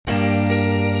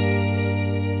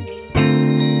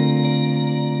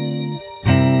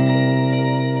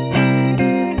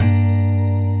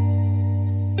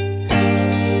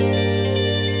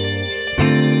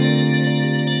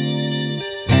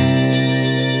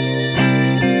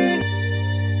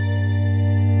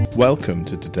Welcome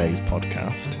to today's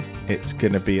podcast. It's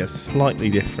going to be a slightly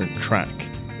different track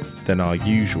than our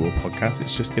usual podcast.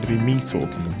 It's just going to be me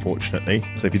talking, unfortunately.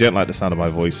 So if you don't like the sound of my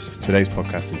voice, today's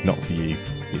podcast is not for you.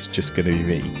 It's just going to be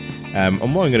me. And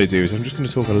what I'm going to do is I'm just going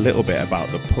to talk a little bit about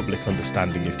the public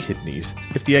understanding of kidneys.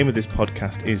 If the aim of this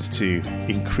podcast is to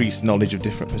increase knowledge of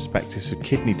different perspectives of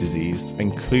kidney disease,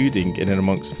 including in and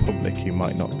amongst the public who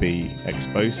might not be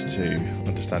exposed to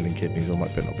understanding kidneys or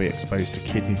might not be exposed to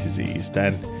kidney disease,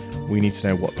 then we need to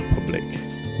know what the public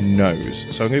knows.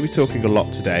 So I'm going to be talking a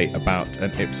lot today about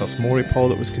an Ipsos Mori poll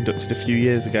that was conducted a few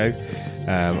years ago,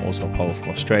 also a poll from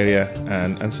Australia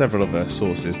and several other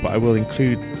sources, but I will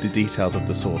include the details of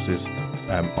the sources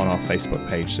on our Facebook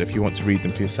page, so if you want to read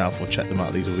them for yourself or check them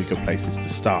out, these will be good places to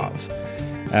start.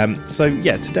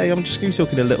 Today I'm just going to be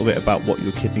talking a little bit about what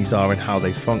your kidneys are and how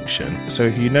they function. So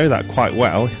if you know that quite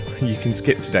well, you can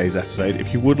skip today's episode.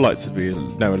 If you would like to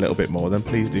know a little bit more, then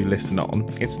please do listen on.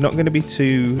 It's not going to be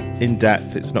too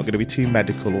in-depth, it's not going to be too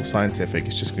medical or scientific,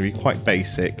 it's just going to be quite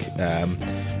basic.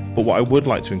 But what I would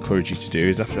like to encourage you to do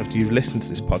is after you've listened to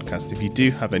this podcast, if you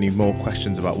do have any more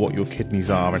questions about what your kidneys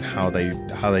are and how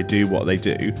they do what they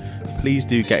do, please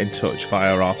do get in touch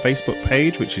via our Facebook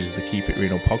page, which is the Keep It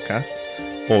Renal podcast,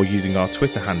 or using our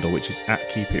Twitter handle, which is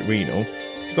 @KeepItRenal.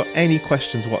 If you've got any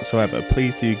questions whatsoever,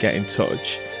 please do get in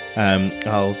touch.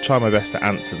 I'll try my best to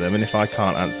answer them, and if I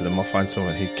can't answer them, I'll find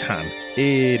someone who can.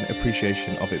 In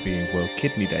appreciation of it being World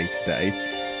Kidney Day today,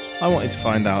 I wanted to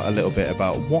find out a little bit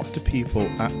about what do people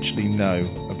actually know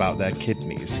about their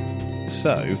kidneys.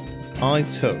 So I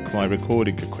took my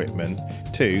recording equipment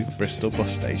to Bristol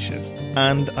bus station,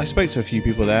 and I spoke to a few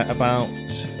people there about,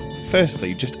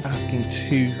 firstly, just asking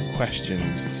two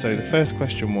questions. So the first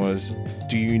question was,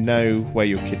 do you know where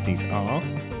your kidneys are?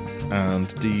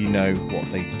 And do you know what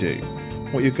they do?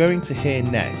 What you're going to hear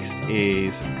next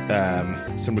is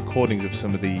some recordings of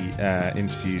some of the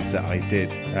interviews that I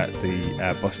did at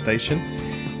the bus station.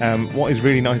 What is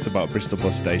really nice about Bristol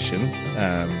bus station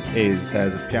is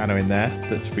there's a piano in there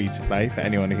that's free to play for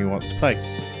anyone who wants to play.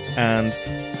 And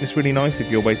it's really nice if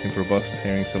you're waiting for a bus,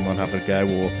 hearing someone have a go,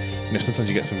 or sometimes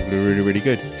you get something really, really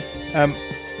good.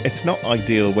 It's not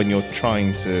ideal when you're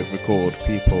trying to record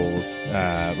people's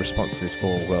responses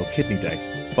for World Kidney Day,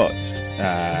 but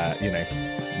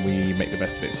we make the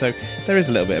best of it. So there is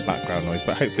a little bit of background noise,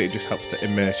 but hopefully it just helps to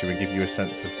immerse you and give you a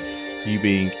sense of you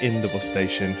being in the bus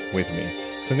station with me.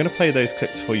 So I'm going to play those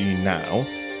clips for you now,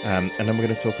 and then we're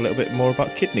going to talk a little bit more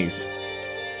about kidneys.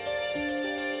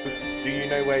 Do you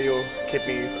know where your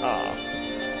kidneys are?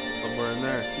 Somewhere in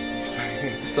there.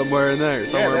 Somewhere in there.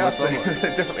 Somewhere yeah,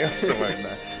 they definitely are somewhere in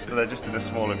there. So they're just in the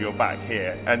small of your back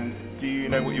here. And do you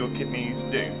know what your kidneys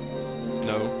do?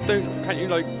 No. Can't you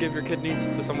give your kidneys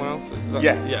to someone else?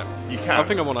 Yeah, you can. I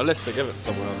think I'm on a list to give it to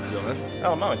someone else, to be honest.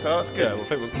 Oh, nice. Oh, that's good. Yeah, well, I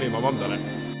think me and my mum done it.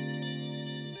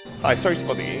 Hi, sorry to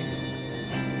bother you.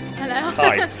 Hello.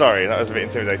 Hi, sorry, that was a bit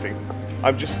intimidating.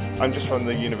 I'm just from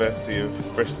the University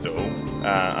of Bristol.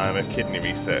 I'm a kidney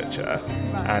researcher,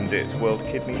 and it's World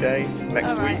Kidney Day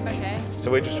next week. Okay. So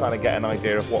we're just trying to get an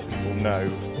idea of what people know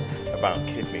about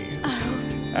kidneys.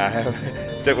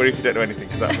 Don't worry if you don't know anything,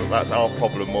 because that's our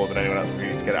problem more than anyone else's. We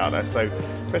need to get it out there. So,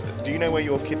 first, do you know where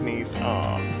your kidneys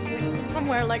are?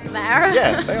 Somewhere like there.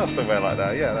 Yeah, they are somewhere like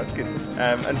that. Yeah, that's good.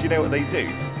 And do you know what they do?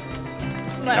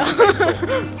 No.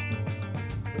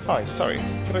 Hi, sorry.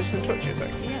 Can I just interrupt you a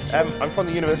second? Yeah, sure. I'm from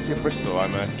the University of Bristol.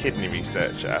 I'm a kidney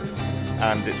researcher,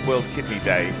 and it's World Kidney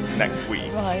Day next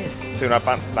week. Right. So in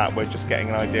advance to that, we're just getting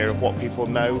an idea of what people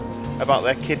know about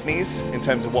their kidneys in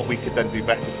terms of what we could then do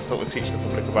better to sort of teach the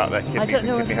public about their kidneys I don't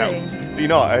know and kidney a health. thing. Do you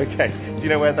not? Okay. Do you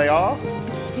know where they are?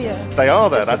 Here. They are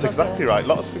there. Just That's above exactly there. right.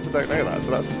 Lots of people don't know that,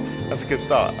 so that's a good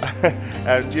start.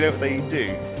 Do you know what they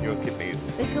do, your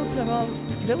kidneys? They filter our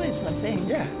fluids, I think.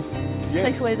 Yeah.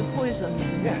 Take away the poisons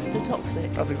and Yeah. detox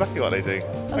it. That's exactly what they do.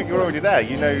 I think you're good. already there.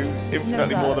 You know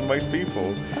infinitely that. more than most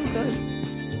people. Oh,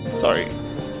 good. Sorry,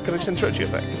 can I just interrupt you a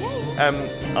sec?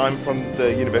 I'm from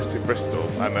the University of Bristol.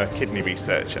 I'm a kidney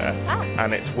researcher,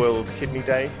 and it's World Kidney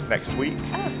Day next week.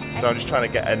 So I'm just trying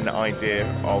to get an idea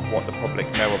of what the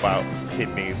public know about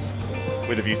kidneys,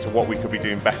 with a view to what we could be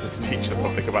doing better to teach the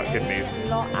public about kidneys.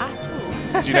 Not at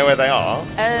all. Do you know where they are?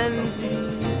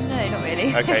 No, not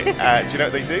really. Okay. Do you know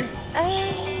what they do?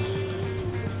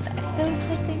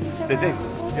 Filter things around. They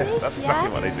do. bodies, Yeah, that's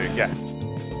exactly what they do. Yeah.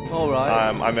 All right.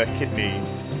 I'm a kidney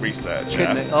researcher.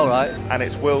 Kidney. All right. And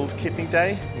it's World Kidney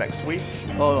Day next week.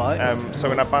 All right.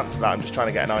 So in advance to that, I'm just trying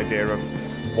to get an idea of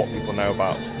what people know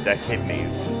about their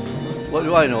kidneys. What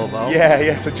do I know about?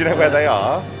 Yeah. So do you know where they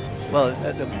are? Well,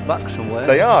 at the back somewhere.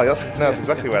 They are. That's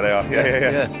exactly where they are.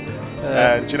 Yeah.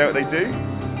 Yeah. Do you know what they do?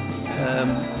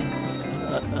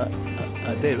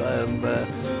 I did. I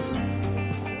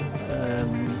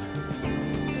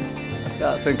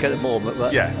can't think at the moment,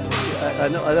 but Yeah. I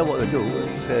know what to do.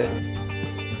 It's,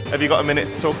 Have you got a minute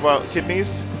to talk about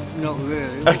kidneys? not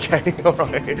really. Okay, all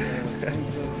right.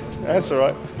 That's all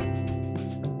right.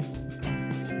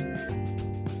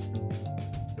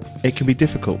 It can be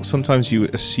difficult. Sometimes you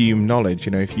assume knowledge.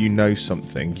 You know, if you know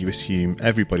something, you assume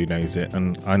everybody knows it.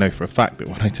 And I know for a fact that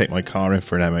when I take my car in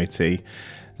for an MOT,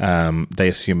 they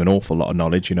assume an awful lot of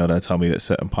knowledge. You know, they'll tell me that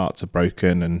certain parts are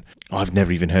broken, and I've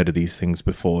never even heard of these things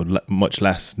before, much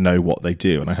less know what they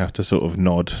do. And I have to sort of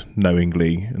nod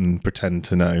knowingly and pretend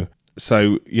to know.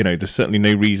 So, you know, there's certainly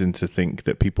no reason to think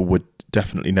that people would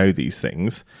definitely know these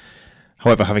things.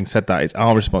 However, having said that, it's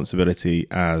our responsibility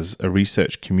as a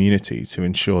research community to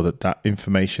ensure that that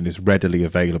information is readily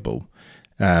available.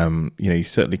 You know, you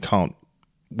certainly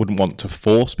wouldn't want to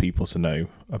force people to know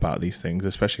about these things,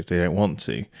 especially if they don't want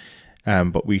to.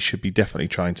 But we should be definitely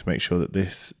trying to make sure that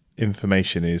this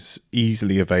information is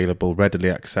easily available,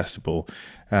 readily accessible,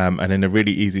 and in a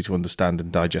really easy to understand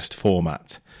and digest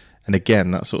format. And again,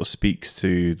 that sort of speaks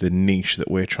to the niche that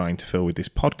we're trying to fill with this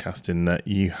podcast, in that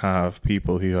you have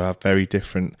people who have very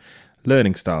different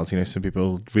learning styles. You know, some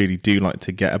people really do like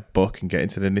to get a book and get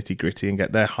into the nitty gritty and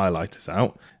get their highlighters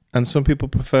out. And some people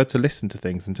prefer to listen to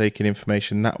things and take in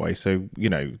information that way. So, you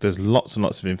know, there's lots and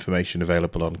lots of information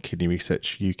available on Kidney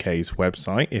Research UK's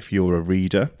website if you're a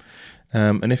reader.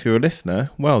 And if you're a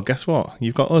listener, well, guess what?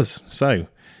 You've got us. So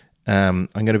I'm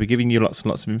going to be giving you lots and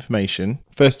lots of information.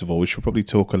 First of all, we should probably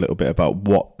talk a little bit about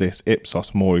what this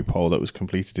Ipsos Mori poll that was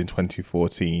completed in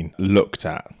 2014 looked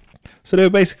at. So they were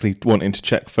basically wanting to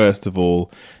check, first of all,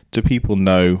 do people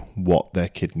know what their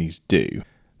kidneys do?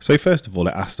 So first of all,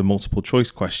 it asked a multiple choice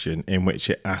question in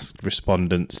which it asked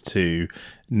respondents to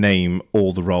name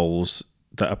all the roles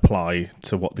that apply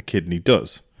to what the kidney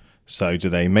does. So do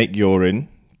they make urine?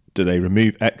 Do they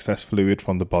remove excess fluid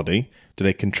from the body? Do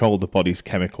they control the body's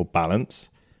chemical balance?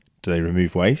 Do they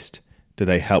remove waste? Do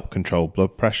they help control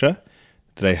blood pressure?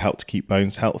 Do they help to keep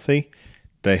bones healthy?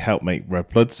 Do they help make red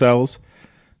blood cells?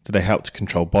 Do they help to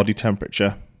control body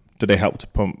temperature? Do they help to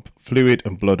pump fluid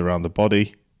and blood around the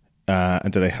body?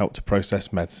 And do they help to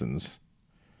process medicines?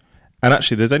 And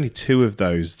actually, there's only two of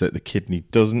those that the kidney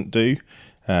doesn't do.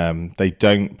 They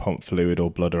don't pump fluid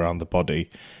or blood around the body,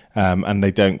 and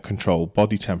they don't control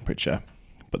body temperature.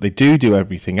 But they do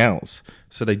everything else.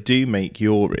 So they do make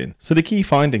urine. So the key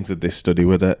findings of this study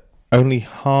were that only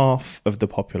half of the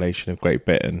population of Great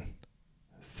Britain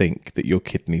think that your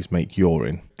kidneys make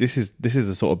urine. This is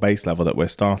the sort of base level that we're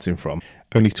starting from.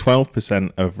 Only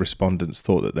 12% of respondents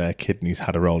thought that their kidneys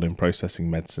had a role in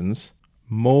processing medicines.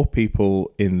 More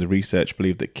people in the research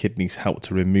believe that kidneys help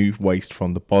to remove waste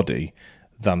from the body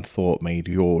than thought made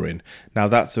urine. Now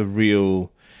that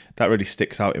really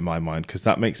sticks out in my mind, because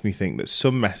that makes me think that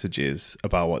some messages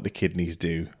about what the kidneys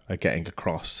do are getting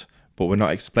across, but we're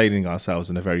not explaining ourselves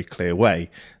in a very clear way.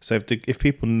 So if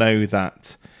people know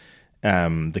that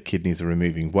the kidneys are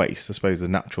removing waste, I suppose the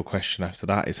natural question after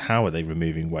that is, how are they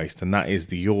removing waste? And that is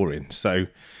the urine. So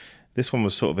this one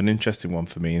was sort of an interesting one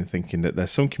for me, in thinking that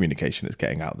there's some communication that's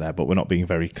getting out there, but we're not being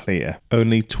very clear.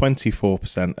 Only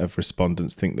 24% of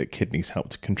respondents think that kidneys help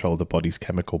to control the body's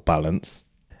chemical balance.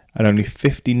 And only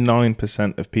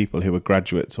 59% of people who are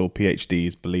graduates or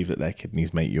PhDs believe that their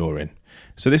kidneys make urine.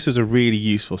 So this was a really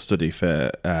useful study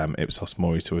for Ipsos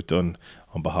Mori to have done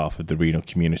on behalf of the renal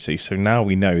community. So now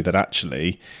we know that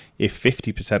actually, if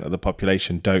 50% of the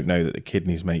population don't know that the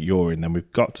kidneys make urine, then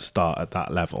we've got to start at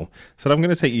that level. So I'm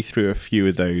going to take you through a few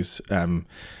of those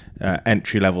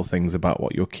entry-level things about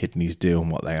what your kidneys do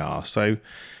and what they are. So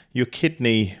your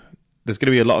kidney... There's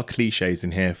going to be a lot of cliches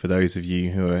in here for those of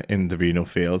you who are in the renal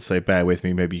field, so bear with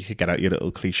me. Maybe you could get out your little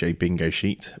cliche bingo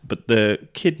sheet. But the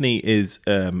kidney is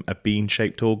a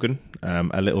bean-shaped organ,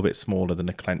 a little bit smaller than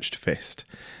a clenched fist.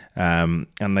 And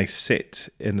they sit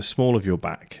in the small of your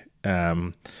back.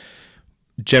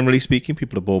 Generally speaking,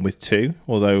 people are born with two,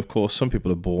 although, of course, some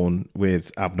people are born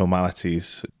with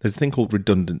abnormalities. There's a thing called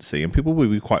redundancy, and people will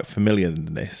be quite familiar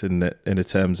in this, in the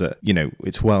terms that, you know,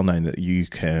 it's well known that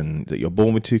you're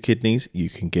born with two kidneys. You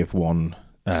can give one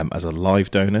as a live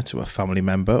donor to a family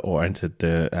member or enter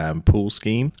the pool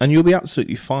scheme, and you'll be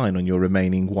absolutely fine on your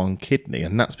remaining one kidney,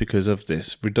 and that's because of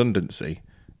this redundancy.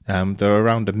 There are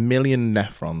around 1 million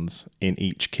nephrons in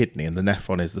each kidney, and the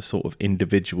nephron is the sort of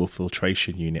individual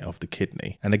filtration unit of the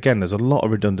kidney. And again, there's a lot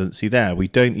of redundancy there. We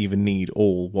don't even need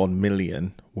all 1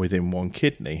 million within one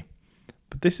kidney.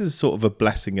 But this is sort of a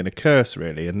blessing and a curse,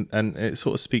 really, and it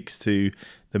sort of speaks to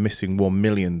the missing 1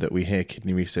 million that we hear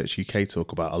Kidney Research UK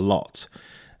talk about a lot,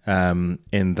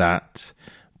 in that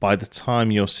by the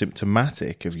time you're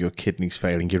symptomatic of your kidneys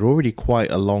failing, you're already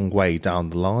quite a long way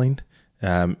down the line.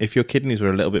 If your kidneys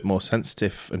were a little bit more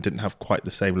sensitive and didn't have quite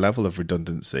the same level of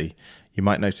redundancy, you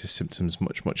might notice symptoms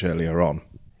much, much earlier on.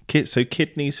 So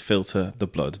kidneys filter the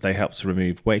blood. They help to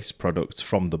remove waste products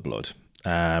from the blood.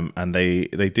 And they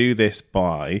do this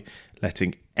by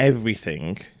letting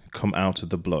everything come out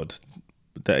of the blood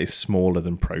that is smaller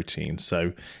than protein.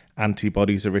 So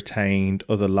antibodies are retained,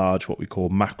 other large, what we call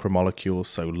macromolecules,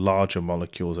 so larger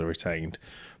molecules are retained,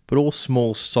 but all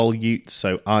small solutes,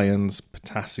 so ions,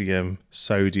 potassium,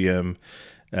 sodium,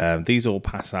 these all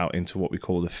pass out into what we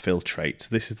call the filtrate.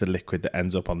 This is the liquid that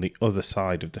ends up on the other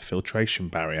side of the filtration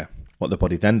barrier. What the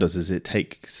body then does is it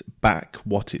takes back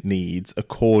what it needs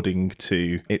according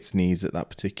to its needs at that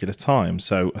particular time.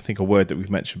 So I think a word that we've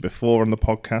mentioned before on the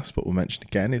podcast, but we'll mention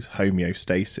again, is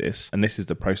homeostasis. And this is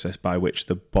the process by which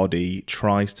the body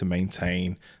tries to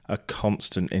maintain a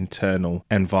constant internal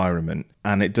environment.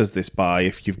 And it does this by,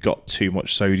 if you've got too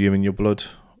much sodium in your blood,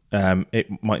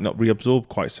 it might not reabsorb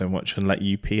quite so much and let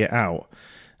you pee it out.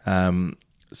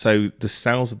 So the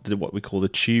cells of what we call the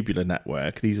tubular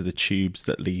network, these are the tubes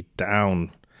that lead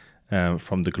down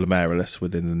from the glomerulus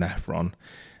within the nephron.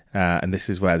 And this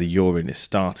is where the urine is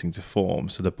starting to form.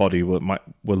 So the body will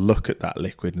look at that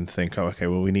liquid and think, oh, okay,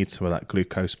 well, we need some of that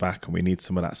glucose back and we need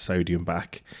some of that sodium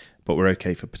back, but we're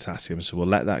okay for potassium, so we'll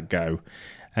let that go.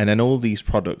 And then all these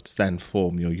products then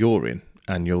form your urine,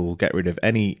 and you'll get rid of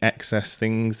any excess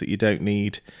things that you don't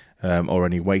need or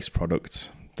any waste products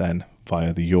then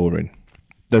via the urine.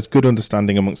 There's good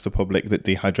understanding amongst the public that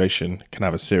dehydration can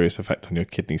have a serious effect on your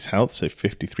kidneys' health, so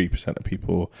 53% of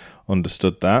people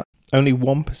understood that. Only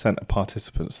 1% of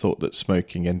participants thought that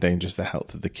smoking endangers the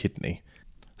health of the kidney.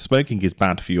 Smoking is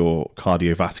bad for your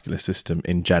cardiovascular system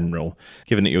in general,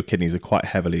 given that your kidneys are quite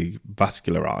heavily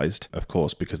vascularized, of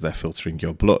course, because they're filtering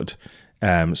your blood.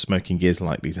 Smoking is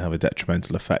likely to have a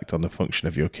detrimental effect on the function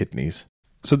of your kidneys.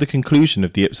 So the conclusion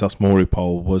of the Ipsos Mori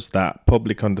poll was that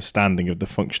public understanding of the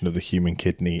function of the human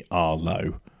kidney are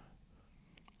low.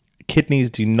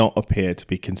 Kidneys do not appear to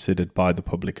be considered by the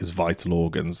public as vital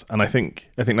organs, and I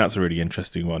think that's a really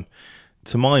interesting one.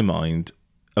 To my mind,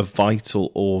 a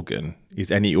vital organ is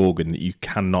any organ that you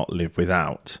cannot live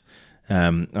without.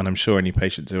 And I'm sure any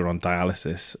patients who are on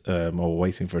dialysis or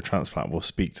waiting for a transplant will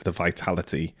speak to the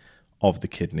vitality of the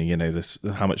kidney, you know, this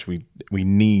how much we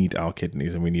need our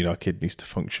kidneys, and we need our kidneys to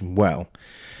function well.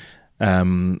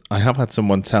 I have had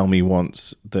someone tell me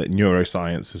once that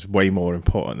neuroscience is way more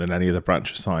important than any other branch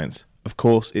of science. Of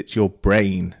course, it's your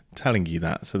brain telling you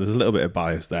that, so there's a little bit of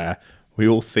bias there. We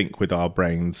all think with our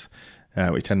brains.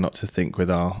 We tend not to think with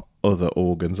our other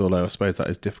organs, although I suppose that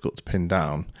is difficult to pin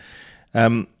down.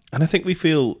 And I think we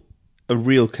feel a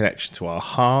real connection to our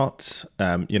heart.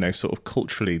 Sort of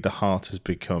culturally, the heart has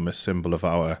become a symbol of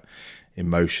our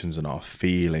emotions and our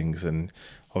feelings, and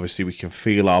obviously we can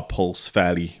feel our pulse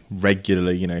fairly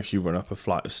regularly. You know, if you run up a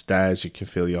flight of stairs, you can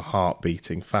feel your heart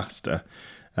beating faster.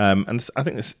 And I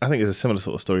think it's a similar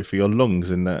sort of story for your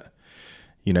lungs, in that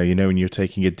you know when you're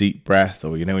taking a deep breath,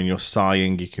 or when you're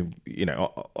sighing, you can,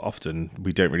 often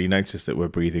we don't really notice that we're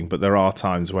breathing, but there are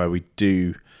times where we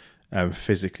do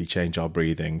physically change our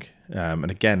breathing,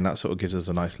 and again that sort of gives us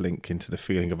a nice link into the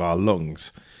feeling of our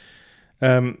lungs.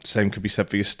 Same could be said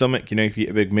for your stomach. If you eat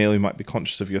a big meal, you might be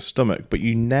conscious of your stomach, but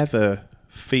you never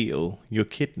feel your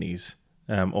kidneys,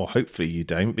 or hopefully you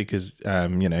don't, because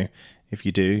if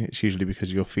you do, it's usually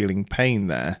because you're feeling pain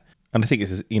there. And I think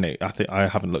it's, I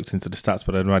haven't looked into the stats,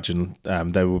 but I imagine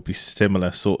there will be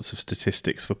similar sorts of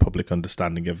statistics for public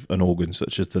understanding of an organ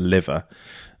such as the liver,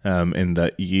 in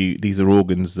that these are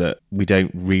organs that we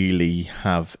don't really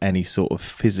have any sort of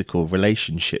physical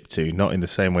relationship to, not in the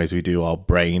same way as we do our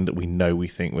brain, that we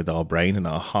think with our brain, and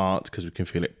our heart because we can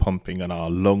feel it pumping, and our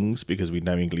lungs because we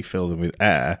knowingly fill them with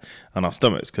air, and our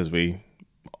stomachs because we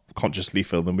consciously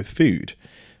fill them with food.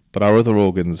 But our other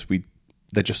organs,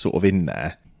 they're just sort of in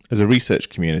there. As a research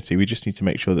community, we just need to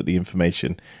make sure that the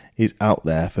information is out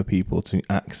there for people to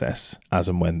access as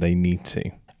and when they need to.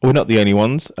 We're not the only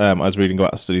ones. I was reading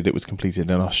about a study that was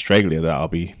completed in Australia that I'll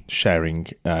be sharing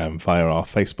via our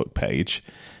Facebook page.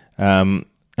 And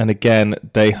again,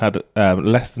 they had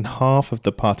less than half of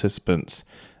the participants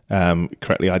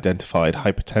correctly identified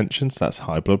hypertension, so that's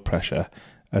high blood pressure,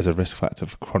 as a risk factor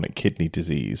for chronic kidney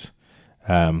disease.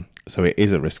 So it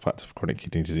is a risk factor for chronic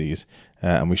kidney disease,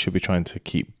 and we should be trying to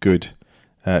keep good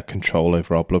control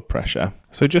over our blood pressure.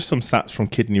 So just some stats from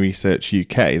Kidney Research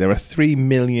UK. There are 3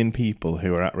 million people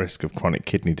who are at risk of chronic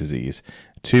kidney disease.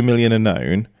 2 million are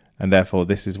known, and therefore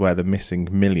this is where the missing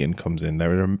million comes in.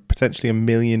 There are potentially 1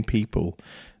 million people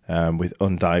with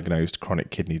undiagnosed chronic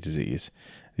kidney disease.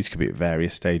 These could be at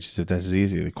various stages of the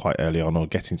disease, either quite early on or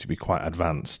getting to be quite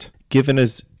advanced. Given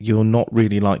as you're not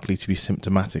really likely to be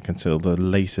symptomatic until the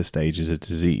later stages of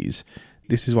disease,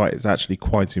 this is why it's actually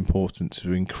quite important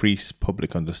to increase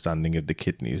public understanding of the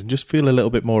kidneys and just feel a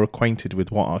little bit more acquainted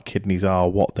with what our kidneys are,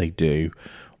 what they do,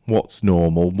 what's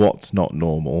normal, what's not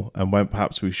normal, and when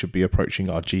perhaps we should be approaching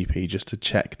our GP just to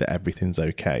check that everything's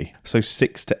okay. So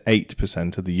 6 to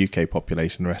 8% of the UK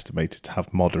population are estimated to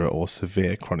have moderate or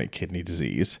severe chronic kidney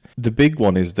disease. The big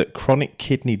one is that chronic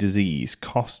kidney disease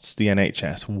costs the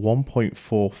NHS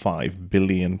 £1.45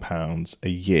 billion a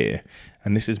year,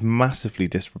 and this is massively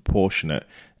disproportionate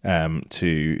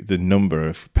to the number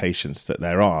of patients that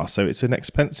there are. So it's an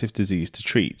expensive disease to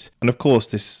treat. And of course,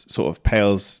 this sort of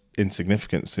pales in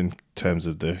significance in terms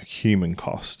of the human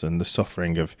cost and the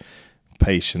suffering of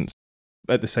patients.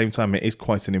 At the same time, it is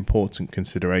quite an important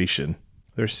consideration.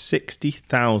 There are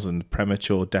 60,000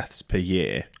 premature deaths per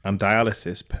year, and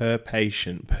dialysis per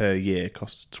patient per year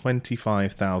costs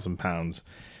 £25,000.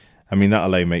 I mean, that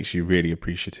alone makes you really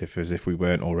appreciative, as if we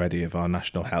weren't already, of our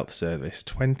National Health Service.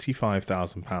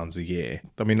 £25,000 a year.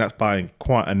 I mean, that's buying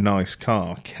quite a nice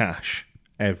car cash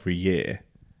every year.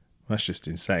 That's just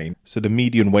insane. So the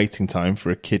median waiting time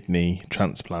for a kidney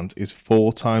transplant is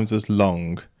 4 times as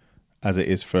long as it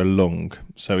is for a lung.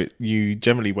 So you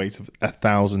generally wait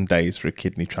 1,000 days for a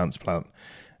kidney transplant,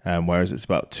 whereas it's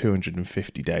about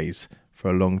 250 days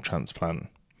for a lung transplant.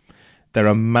 There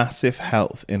are massive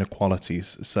health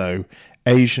inequalities. So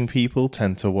Asian people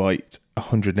tend to wait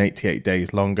 188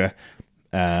 days longer,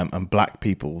 and black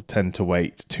people tend to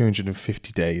wait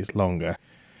 250 days longer.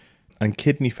 And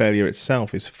kidney failure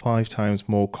itself is 5 times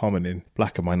more common in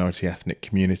black and minority ethnic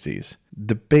communities.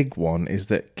 The big one is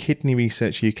that Kidney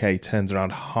Research UK turns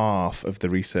around half of the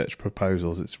research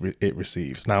proposals it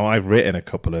receives. Now, I've written a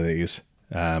couple of these,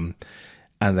 and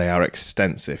they are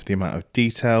extensive. The amount of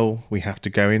detail we have to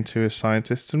go into as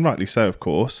scientists, and rightly so, of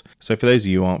course. So for those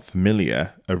of you who aren't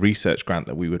familiar, a research grant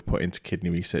that we would put into Kidney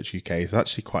Research UK is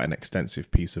actually quite an extensive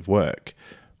piece of work.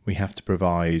 We have to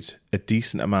provide a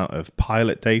decent amount of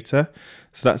pilot data.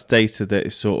 So that's data that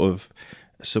is sort of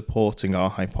supporting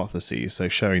our hypotheses, so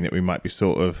showing that we might be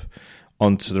sort of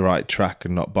onto the right track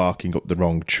and not barking up the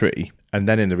wrong tree. And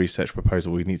then in the research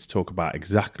proposal, we need to talk about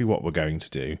exactly what we're going to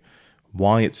do,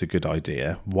 why it's a good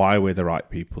idea, why we're the right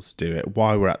people to do it,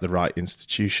 why we're at the right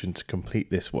institution to complete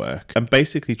this work, and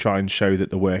basically try and show that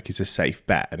the work is a safe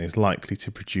bet and is likely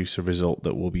to produce a result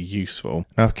that will be useful.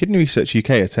 Now, Kidney Research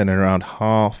UK are turning around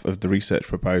half of the research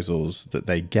proposals that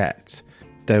they get.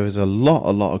 There is a lot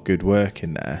of good work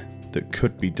in there that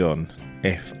could be done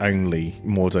if only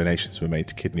more donations were made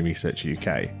to Kidney Research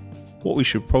UK. What we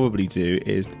should probably do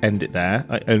is end it there.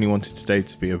 I only wanted today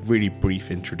to be a really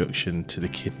brief introduction to the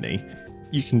kidney.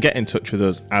 You can get in touch with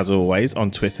us, as always,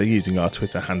 on Twitter using our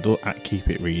Twitter handle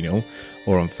 @KeepItRenal,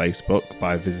 or on Facebook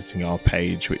by visiting our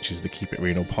page, which is the Keep It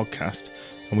Renal podcast.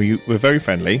 And we're very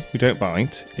friendly. We don't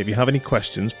bite. If you have any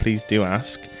questions, please do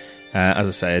ask. As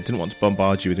I say, I didn't want to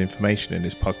bombard you with information in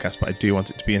this podcast, but I do want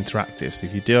it to be interactive. So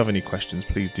if you do have any questions,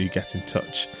 please do get in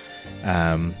touch.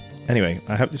 Anyway,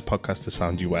 I hope this podcast has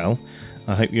found you well.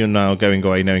 I hope you're now going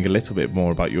away knowing a little bit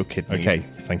more about your kidneys. Okay,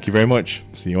 thank you very much.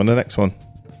 See you on the next one.